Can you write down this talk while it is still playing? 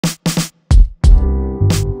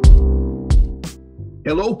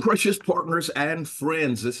Hello, precious partners and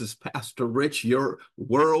friends. This is Pastor Rich, your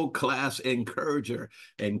world-class encourager,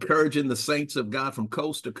 encouraging the saints of God from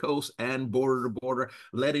coast to coast and border to border,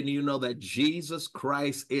 letting you know that Jesus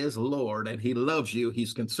Christ is Lord and He loves you.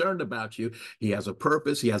 He's concerned about you. He has a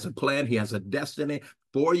purpose, He has a plan, He has a destiny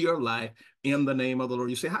for your life in the name of the Lord.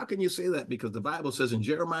 You say, how can you say that? Because the Bible says in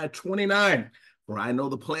Jeremiah 29, for I know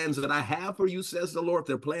the plans that I have for you, says the Lord.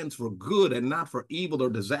 They're plans for good and not for evil or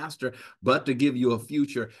disaster, but to give you a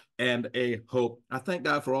future and a hope. I thank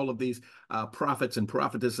God for all of these prophets and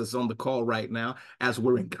prophetesses on the call right now as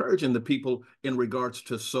we're encouraging the people in regards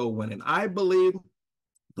to soul winning. I believe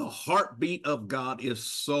the heartbeat of God is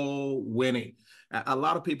soul winning. A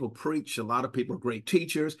lot of people preach, a lot of people are great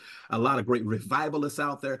teachers, a lot of great revivalists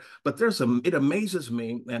out there, but it amazes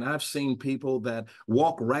me, and I've seen people that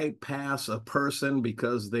walk right past a person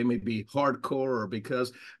because they may be hardcore or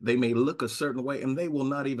because they may look a certain way, and they will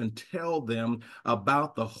not even tell them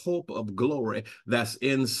about the hope of glory that's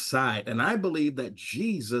inside. And I believe that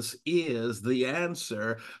Jesus is the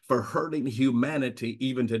answer for hurting humanity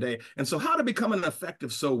even today. And so, how to become an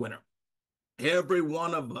effective soul winner? Every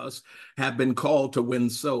one of us have been called to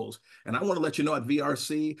win souls. And I want to let you know at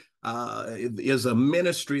VRC is a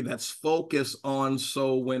ministry that's focused on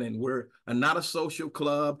soul winning. We're not a social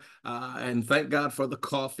club, and thank God for the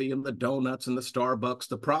coffee and the donuts and the Starbucks.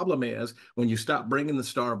 The problem is when you stop bringing the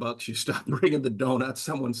Starbucks, you stop bringing the donuts.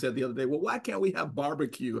 Someone said the other day, well, why can't we have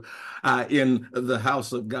barbecue in the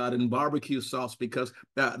house of God and barbecue sauce? Because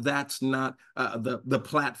that's not the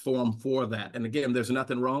platform for that. And again, there's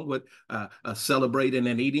nothing wrong with celebrating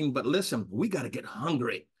and eating, but listen, we got to get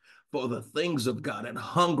hungry for the things of God and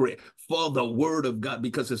hungry for the word of God,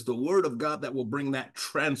 because it's the word of God that will bring that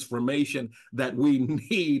transformation that we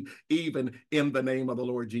need even in the name of the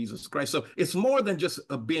Lord Jesus Christ. So it's more than just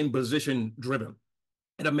being position driven.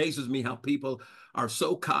 It amazes me how people are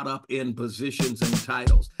so caught up in positions and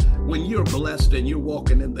titles. When you're blessed and you're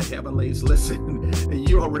walking in the heavenlies, listen,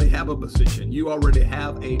 you already have a position. You already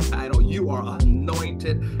have a title. You are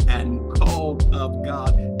anointed and called of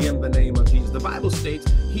God in the name of Jesus. The Bible states,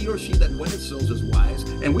 he or she that winneth souls is wise.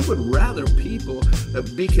 And we would rather people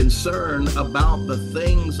be concerned about the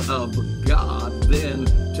things of God than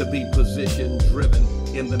to be position driven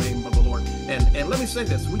in the name of the Lord. And let me say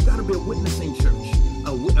this, we've got to be a witnessing church.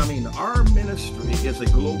 Our ministry is a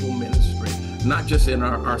global ministry, not just in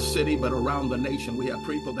our city, but around the nation. We have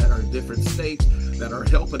people that are in different states that are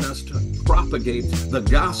helping us to propagate the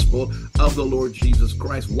gospel of the Lord Jesus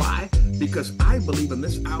Christ. Why? Because I believe in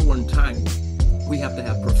this hour and time, we have to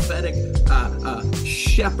have prophetic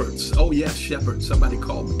shepherds. Oh, yes, shepherds. Somebody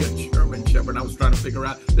called me a German shepherd. I was trying to figure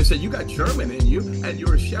out. They said, you got German in you and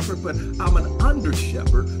you're a shepherd, but I'm an under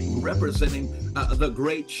shepherd representing the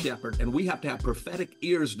great shepherd. And we have to have prophetic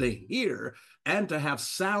ears to hear and to have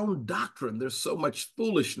sound doctrine. There's so much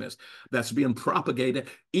foolishness that's being propagated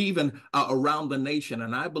even around the nation.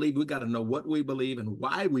 And I believe we got to know what we believe and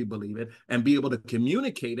why we believe it and be able to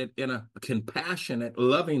communicate it in a compassionate,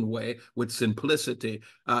 loving way with simplicity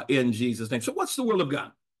in Jesus' name. So what's the will of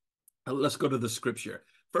God? Let's go to the scripture.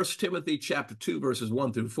 1 Timothy chapter 2, verses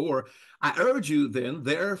 1 through 4. I urge you then,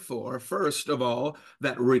 therefore, first of all,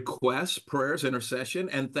 that requests, prayers, intercession,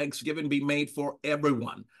 and thanksgiving be made for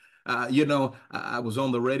everyone. I was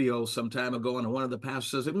on the radio some time ago, and one of the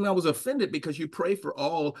pastors said, I was offended because you pray for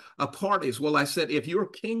all parties. Well, I said, if you're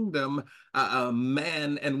kingdom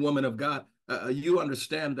man and woman of God, you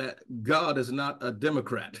understand that God is not a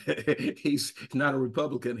Democrat. He's not a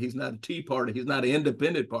Republican. He's not a Tea Party. He's not an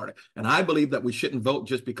independent party. And I believe that we shouldn't vote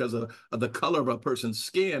just because of the color of a person's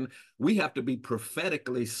skin. We have to be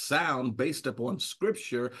prophetically sound based upon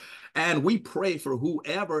scripture. And we pray for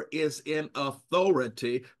whoever is in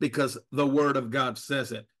authority because the word of God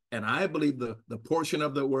says it. And I believe the portion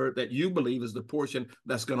of the word that you believe is the portion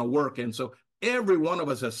that's going to work. And so every one of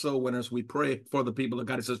us as soul winners, we pray for the people of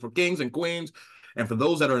God. It says for kings and queens and for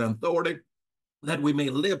those that are in authority, that we may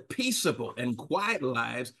live peaceable and quiet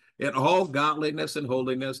lives in all godliness and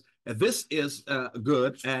holiness. And this is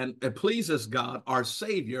good, and it pleases God, our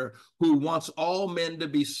Savior, who wants all men to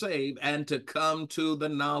be saved and to come to the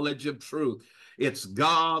knowledge of truth. It's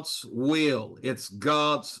God's will. It's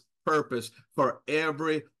God's purpose for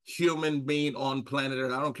every human being on planet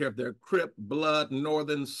Earth. I don't care if they're Crip, Blood,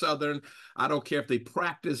 Northern, Southern. I don't care if they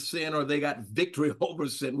practice sin or they got victory over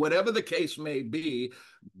sin. Whatever the case may be,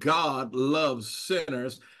 God loves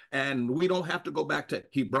sinners. And we don't have to go back to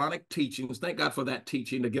Hebronic teachings. Thank God for that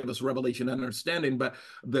teaching to give us revelation and understanding. But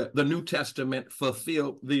the New Testament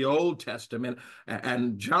fulfilled the Old Testament.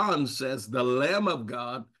 And John says the Lamb of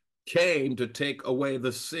God came to take away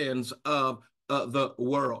the sins of the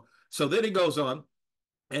world. So then he goes on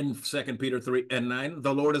And 2 Peter 3:9,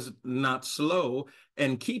 the Lord is not slow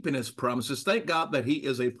in keeping his promises. Thank God that he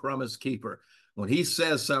is a promise keeper. When he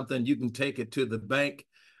says something, you can take it to the bank.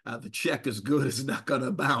 The check is good. It's not going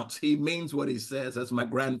to bounce. He means what he says. As my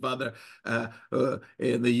grandfather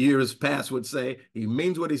in the years past would say, he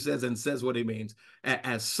means what he says and says what he means.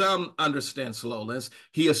 As some understand slowness,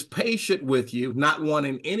 he is patient with you, not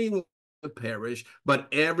wanting anyone to perish, but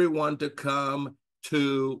everyone to come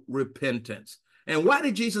to repentance. And why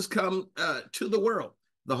did Jesus come to the world?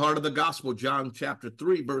 The heart of the gospel, John chapter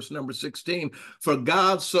 3, verse number 16. For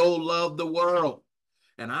God so loved the world.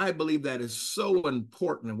 And I believe that is so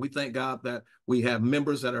important. And we thank God that we have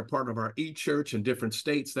members that are part of our e-church in different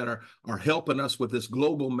states that are helping us with this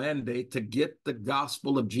global mandate to get the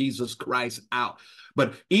gospel of Jesus Christ out.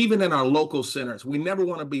 But even in our local centers, we never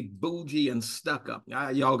want to be bougie and stuck up.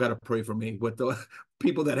 Y'all got to pray for me with the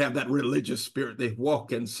people that have that religious spirit. They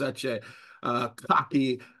walk in such a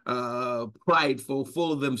cocky, prideful,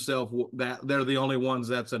 full of themselves, that they're the only ones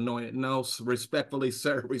that's anointed. No, respectfully,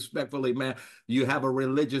 sir, respectfully, man, you have a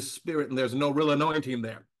religious spirit and there's no real anointing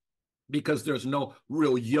there because there's no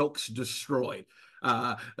real yokes destroyed.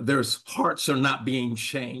 There's hearts are not being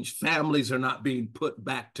changed. Families are not being put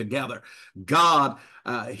back together. God,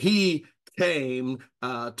 he came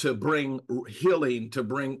to bring healing, to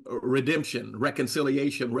bring redemption,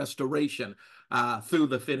 reconciliation, restoration, through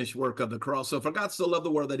the finished work of the cross. So for God so loved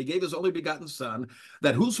the world that he gave his only begotten son,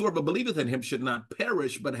 that whosoever believeth in him should not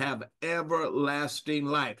perish, but have everlasting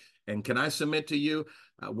life. And can I submit to you,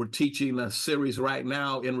 we're teaching a series right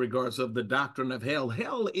now in regards of the doctrine of hell.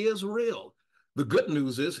 Hell is real. The good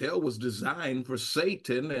news is hell was designed for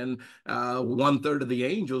Satan and 1/3 of the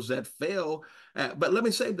angels that fell. But let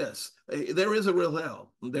me say this, there is a real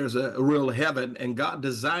hell. There's a real heaven, and God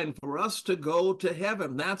designed for us to go to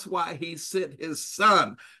heaven. That's why he sent his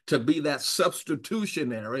son to be that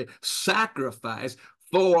substitutionary sacrifice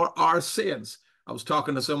for our sins. I was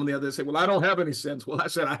talking to someone the other day, say, well, I don't have any sins. Well, I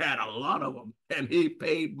said, I had a lot of them, and he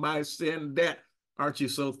paid my sin debt. Aren't you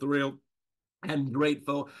so thrilled and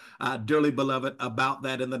grateful, dearly beloved, about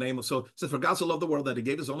that in the name of, so it says, for God so loved the world that he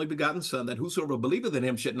gave his only begotten son, that whosoever believeth in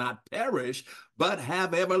him should not perish, but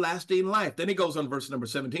have everlasting life. Then he goes on verse number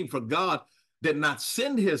 17, for God did not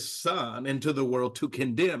send his son into the world to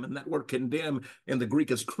condemn. And that word condemn in the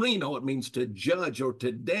Greek is krino. It means to judge or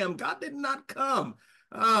to damn. God did not come.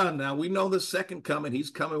 Now we know the second coming,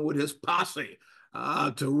 he's coming with his posse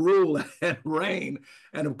to rule and reign.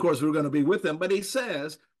 And of course, we're going to be with him. But he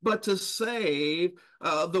says, but to save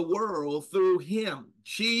the world through him,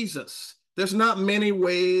 Jesus. There's not many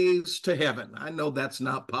ways to heaven. I know that's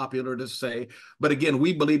not popular to say, but again,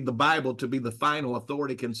 we believe the Bible to be the final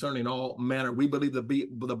authority concerning all manner. We believe the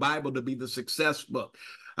Bible to be the success book.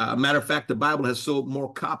 Matter of fact, the Bible has sold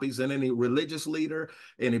more copies than any religious leader,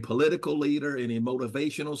 any political leader, any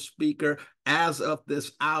motivational speaker. As of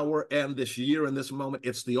this hour and this year and this moment,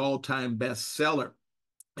 it's the all-time bestseller.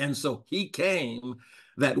 And so he came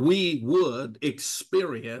that we would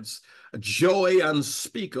experience joy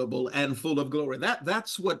unspeakable and full of glory.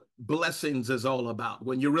 That's what blessings is all about,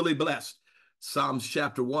 when you're really blessed. Psalms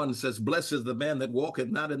chapter 1 says, blessed is the man that walketh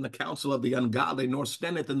not in the counsel of the ungodly, nor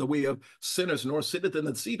standeth in the way of sinners, nor sitteth in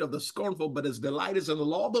the seat of the scornful, but his delight is in the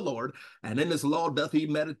law of the Lord, and in his law doth he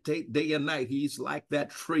meditate day and night. He's like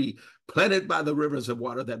that tree planted by the rivers of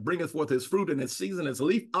water, that bringeth forth his fruit in its season. His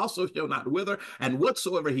leaf also shall not wither, and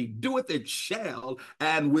whatsoever he doeth, it shall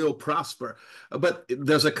and will prosper. But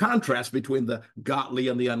there's a contrast between the godly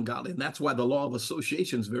and the ungodly, and that's why the law of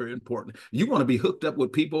association is very important. You want to be hooked up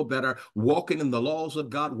with people that are walking in the laws of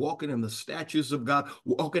God, walking in the statutes of God,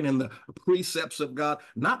 walking in the precepts of God,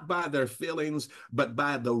 not by their feelings, but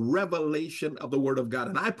by the revelation of the word of God.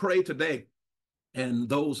 And I pray today, and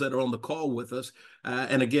those that are on the call with us,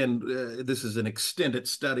 and again, this is an extended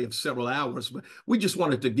study of several hours, but we just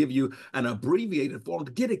wanted to give you an abbreviated form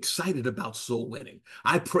to get excited about soul winning.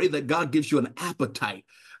 I pray that God gives you an appetite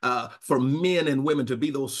for men and women to be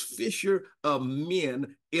those fisher of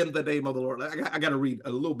men in the name of the Lord. I got to read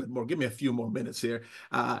a little bit more. Give me a few more minutes here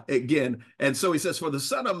again. And so he says, for the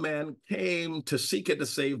Son of Man came to seek and to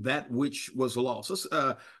save that which was lost.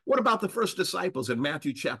 What about the first disciples in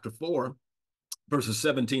Matthew chapter 4? Verses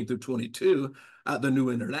 17 through 22, the New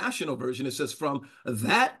International Version, it says, from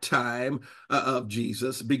that time of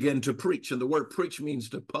Jesus began to preach. And the word preach means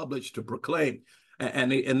to publish, to proclaim.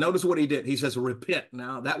 And notice what he did. He says, repent.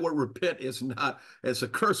 Now, that word repent is not, it's a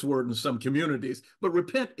curse word in some communities, but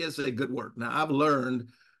repent is a good word. Now, I've learned,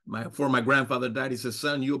 before my grandfather died, he says,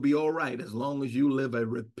 son, you'll be all right as long as you live a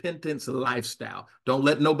repentance lifestyle. Don't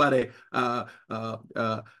let nobody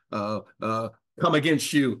come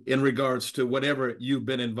against you in regards to whatever you've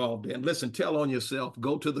been involved in. Listen, tell on yourself,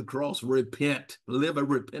 go to the cross, repent, live a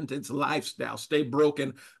repentance lifestyle, stay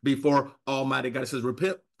broken before Almighty God. It says,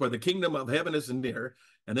 repent, for the kingdom of heaven is near.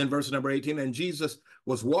 And then verse number 18, and Jesus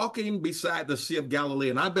was walking beside the Sea of Galilee,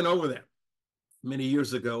 and I've been over there many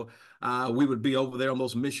years ago. We would be over there on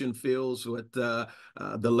those mission fields with the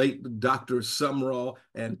late Dr. Sumrall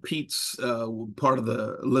and Pete's part of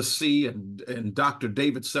the Lassie, and Dr.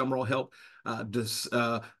 David Sumrall helped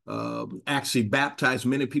actually baptize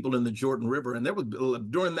many people in the Jordan River. And there was,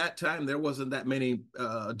 during that time, there wasn't that many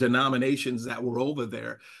denominations that were over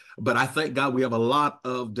there. But I thank God we have a lot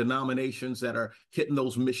of denominations that are hitting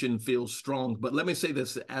those mission fields strong. But let me say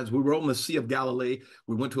this, as we were on the Sea of Galilee,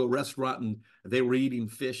 we went to a restaurant and they were eating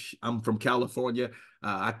fish. I'm from California.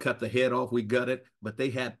 I cut the head off, we gut it, but they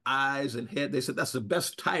had eyes and head. They said, that's the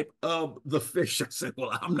best type of the fish. I said,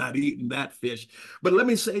 well, I'm not eating that fish. But let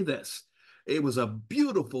me say this. It was a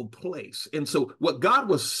beautiful place. And so what God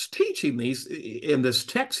was teaching these in this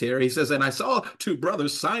text here, he says, and I saw two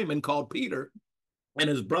brothers, Simon called Peter, and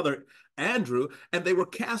his brother Andrew, and they were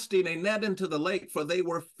casting a net into the lake, for they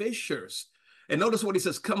were fishers. And notice what he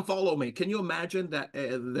says, come follow me. Can you imagine that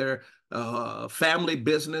their family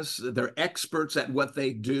business, they're experts at what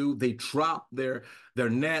they do. They drop their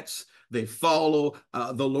nets. They follow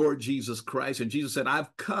the Lord Jesus Christ. And Jesus said,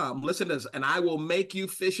 I've come, listen to this, and I will make you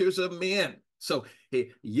fishers of men. So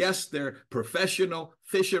yes, they're professional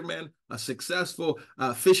fishermen, a successful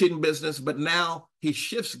fishing business, but now he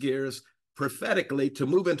shifts gears prophetically to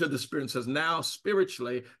move into the spirit and says, now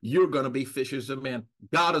spiritually, you're going to be fishers of men.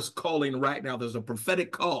 God is calling right now. There's a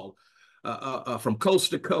prophetic call from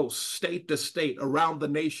coast to coast, state to state, around the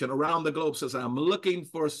nation, around the globe, says, I'm looking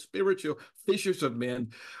for spiritual fishers of men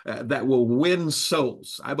that will win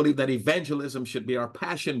souls. I believe that evangelism should be our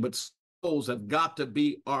passion, but souls have got to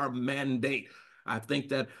be our mandate. I think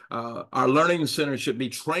that our learning centers should be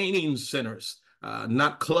training centers.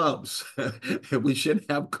 Not clubs. We should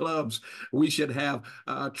have clubs. We should have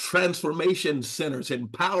transformation centers,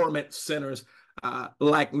 empowerment centers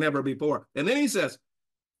like never before. And then he says,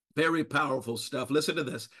 very powerful stuff. Listen to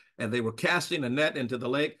this. And they were casting a net into the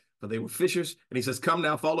lake, for they were fishers. And he says, come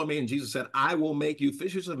now, follow me. And Jesus said, I will make you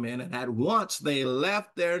fishers of men. And at once they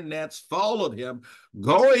left their nets, followed him,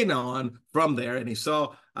 going on from there. And he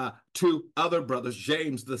saw two other brothers,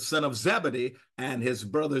 James, the son of Zebedee, and his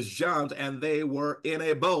brothers John, and they were in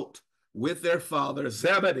a boat with their father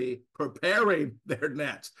Zebedee, preparing their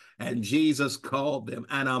nets. And Jesus called them.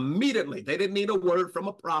 And immediately, they didn't need a word from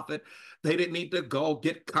a prophet. They didn't need to go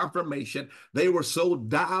get confirmation. They were so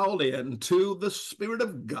dialed in to the Spirit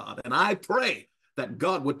of God. And I pray that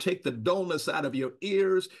God would take the dullness out of your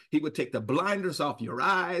ears. He would take the blinders off your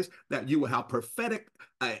eyes, that you will have prophetic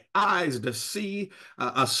eyes to see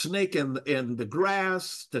a snake in the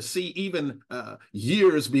grass, to see even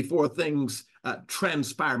years before things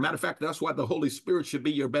transpire. Matter of fact, that's why the Holy Spirit should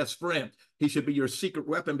be your best friend. He should be your secret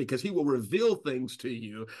weapon, because he will reveal things to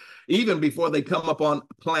you even before they come up on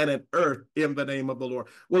planet Earth, in the name of the Lord.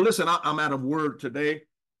 Well, listen, I'm out of word today,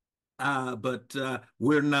 but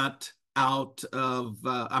we're not out of,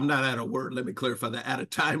 I'm not out of word. Let me clarify that. Out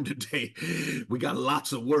of time today. We got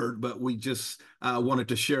lots of word, but we just wanted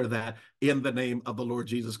to share that in the name of the Lord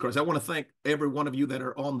Jesus Christ. I want to thank every one of you that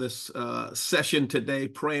are on this session today,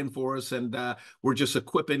 praying for us. And we're just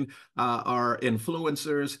equipping our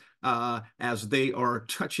influencers as they are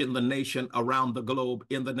touching the nation around the globe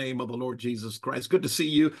in the name of the Lord Jesus Christ. Good to see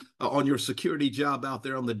you on your security job out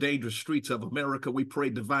there on the dangerous streets of America. We pray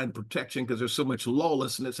divine protection, because there's so much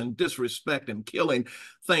lawlessness and disrespect and killing.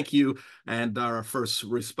 Thank you, and our first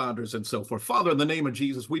responders and so forth. Father, in the name of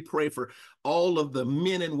Jesus, we pray for all of the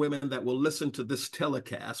men and women that will listen to this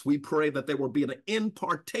telecast. We pray that there will be an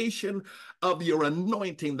impartation of your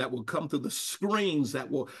anointing that will come through the screens, that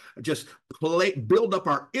will just build up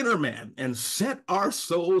our inner man and set our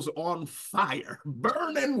souls on fire,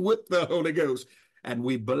 burning with the Holy Ghost. And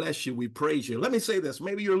we bless you. We praise you. Let me say this.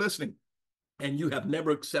 Maybe you're listening and you have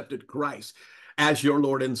never accepted Christ as your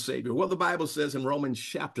Lord and Savior. Well, the Bible says in Romans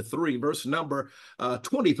chapter 3, verse number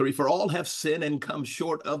 23, for all have sinned and come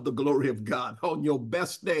short of the glory of God. On your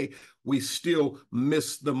best day, we still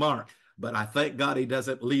miss the mark. But I thank God he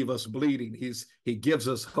doesn't leave us bleeding. He gives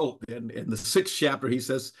us hope. And in the 6th chapter, he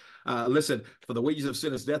says, listen, for the wages of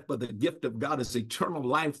sin is death, but the gift of God is eternal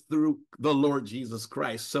life through the Lord Jesus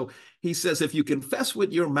Christ. So he says, if you confess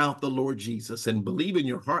with your mouth the Lord Jesus and believe in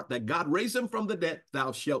your heart that God raised him from the dead,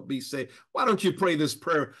 thou shalt be saved. Why don't you pray this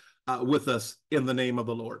prayer with us in the name of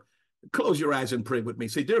the Lord? Close your eyes and pray with me.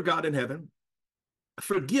 Say, dear God in heaven,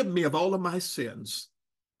 forgive me of all of my sins.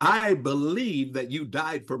 I believe that you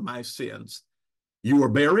died for my sins. You were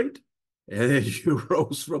buried, and you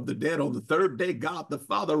rose from the dead on the third day. God the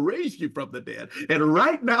Father raised you from the dead. And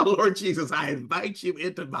right now, Lord Jesus, I invite you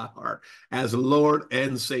into my heart as Lord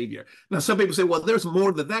and Savior. Now, some people say, well, there's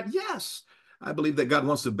more than that. Yes. I believe that God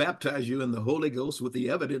wants to baptize you in the Holy Ghost with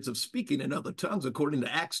the evidence of speaking in other tongues, according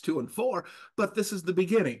to Acts 2 and 4. But this is the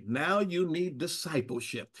beginning. Now you need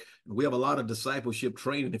discipleship. We have a lot of discipleship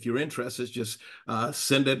training. If you're interested, just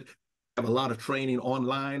send it. Have a lot of training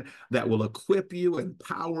online that will equip you,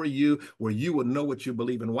 empower you, where you will know what you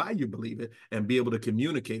believe and why you believe it and be able to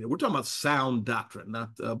communicate it. We're talking about sound doctrine, not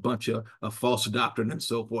a bunch of false doctrine and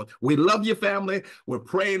so forth. We love you, family. We're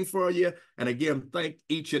praying for you. And again, thank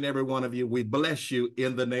each and every one of you. We bless you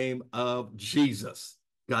in the name of Jesus.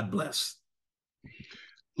 God bless.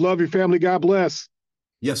 Love your family. God bless.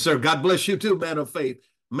 Yes, sir. God bless you too, man of faith,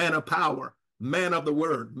 man of power, man of the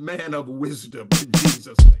word, man of wisdom in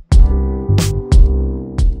Jesus' name.